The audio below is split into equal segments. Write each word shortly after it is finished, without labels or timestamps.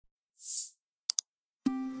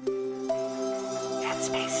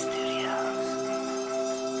Headspace Studios.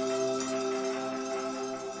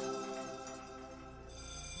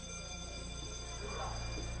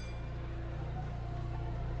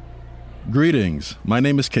 Greetings, my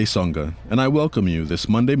name is Kesonga, and I welcome you this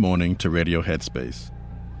Monday morning to Radio Headspace.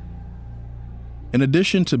 In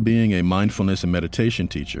addition to being a mindfulness and meditation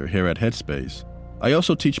teacher here at Headspace, I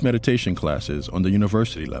also teach meditation classes on the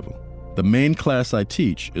university level. The main class I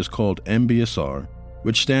teach is called MBSR,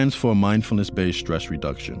 which stands for Mindfulness-Based Stress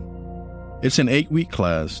Reduction. It's an 8-week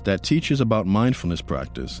class that teaches about mindfulness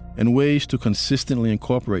practice and ways to consistently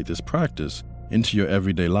incorporate this practice into your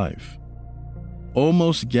everyday life.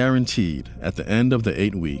 Almost guaranteed at the end of the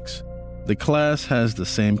 8 weeks, the class has the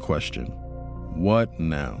same question: what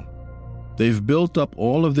now? They've built up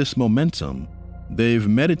all of this momentum, they've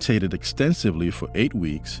meditated extensively for 8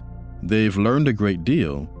 weeks, they've learned a great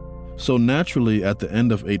deal, so naturally at the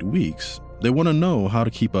end of 8 weeks, they want to know how to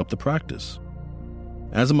keep up the practice.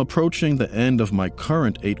 As I'm approaching the end of my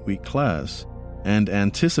current 8-week class and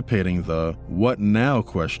anticipating the what now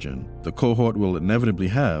question the cohort will inevitably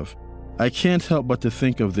have, I can't help but to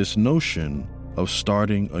think of this notion of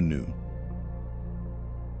starting anew.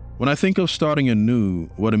 When I think of starting anew,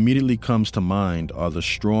 what immediately comes to mind are the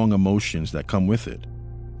strong emotions that come with it.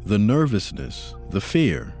 The nervousness, the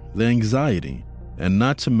fear, the anxiety, and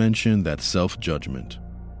not to mention that self-judgment.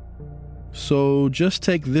 So just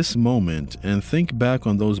take this moment and think back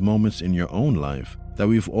on those moments in your own life that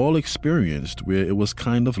we've all experienced where it was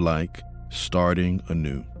kind of like starting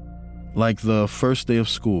anew. Like the first day of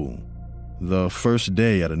school, the first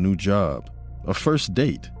day at a new job, a first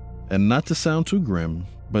date. And not to sound too grim,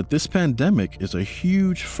 but this pandemic is a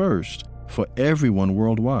huge first for everyone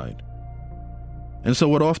worldwide. And so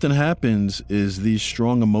what often happens is these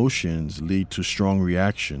strong emotions lead to strong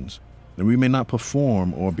reactions, and we may not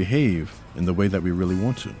perform or behave in the way that we really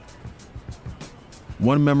want to.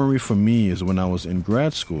 One memory for me is when I was in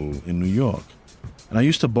grad school in New York, and I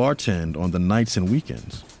used to bartend on the nights and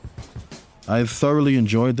weekends. I thoroughly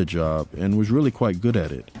enjoyed the job and was really quite good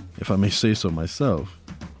at it, if I may say so myself.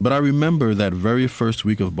 But I remember that very first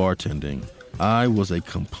week of bartending, I was a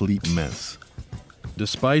complete mess.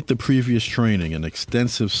 Despite the previous training and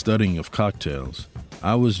extensive studying of cocktails,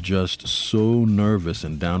 I was just so nervous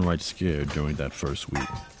and downright scared during that first week.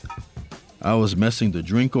 I was messing the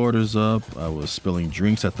drink orders up, I was spilling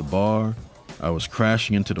drinks at the bar, I was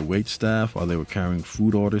crashing into the waitstaff while they were carrying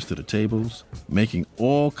food orders to the tables, making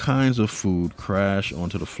all kinds of food crash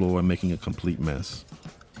onto the floor and making a complete mess.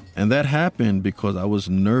 And that happened because I was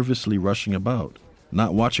nervously rushing about,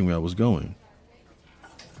 not watching where I was going.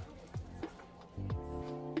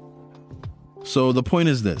 So the point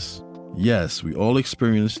is this: yes, we all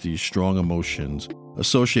experience these strong emotions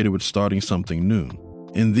associated with starting something new.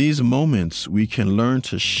 In these moments, we can learn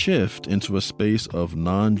to shift into a space of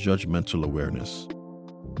non-judgmental awareness.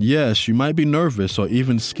 Yes, you might be nervous or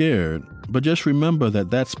even scared, but just remember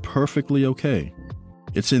that that's perfectly okay.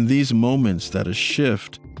 It's in these moments that a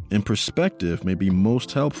shift in perspective may be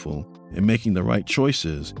most helpful in making the right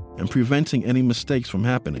choices and preventing any mistakes from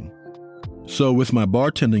happening. So with my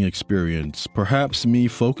bartending experience, perhaps me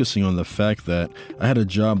focusing on the fact that I had a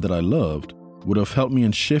job that I loved would have helped me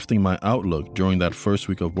in shifting my outlook during that first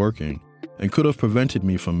week of working and could have prevented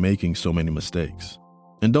me from making so many mistakes.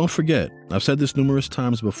 And don't forget, I've said this numerous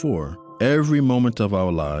times before, every moment of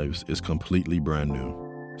our lives is completely brand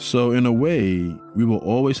new. So in a way, we will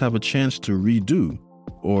always have a chance to redo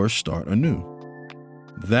or start anew.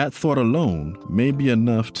 That thought alone may be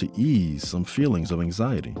enough to ease some feelings of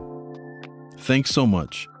anxiety. Thanks so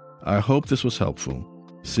much. I hope this was helpful.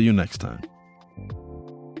 See you next time.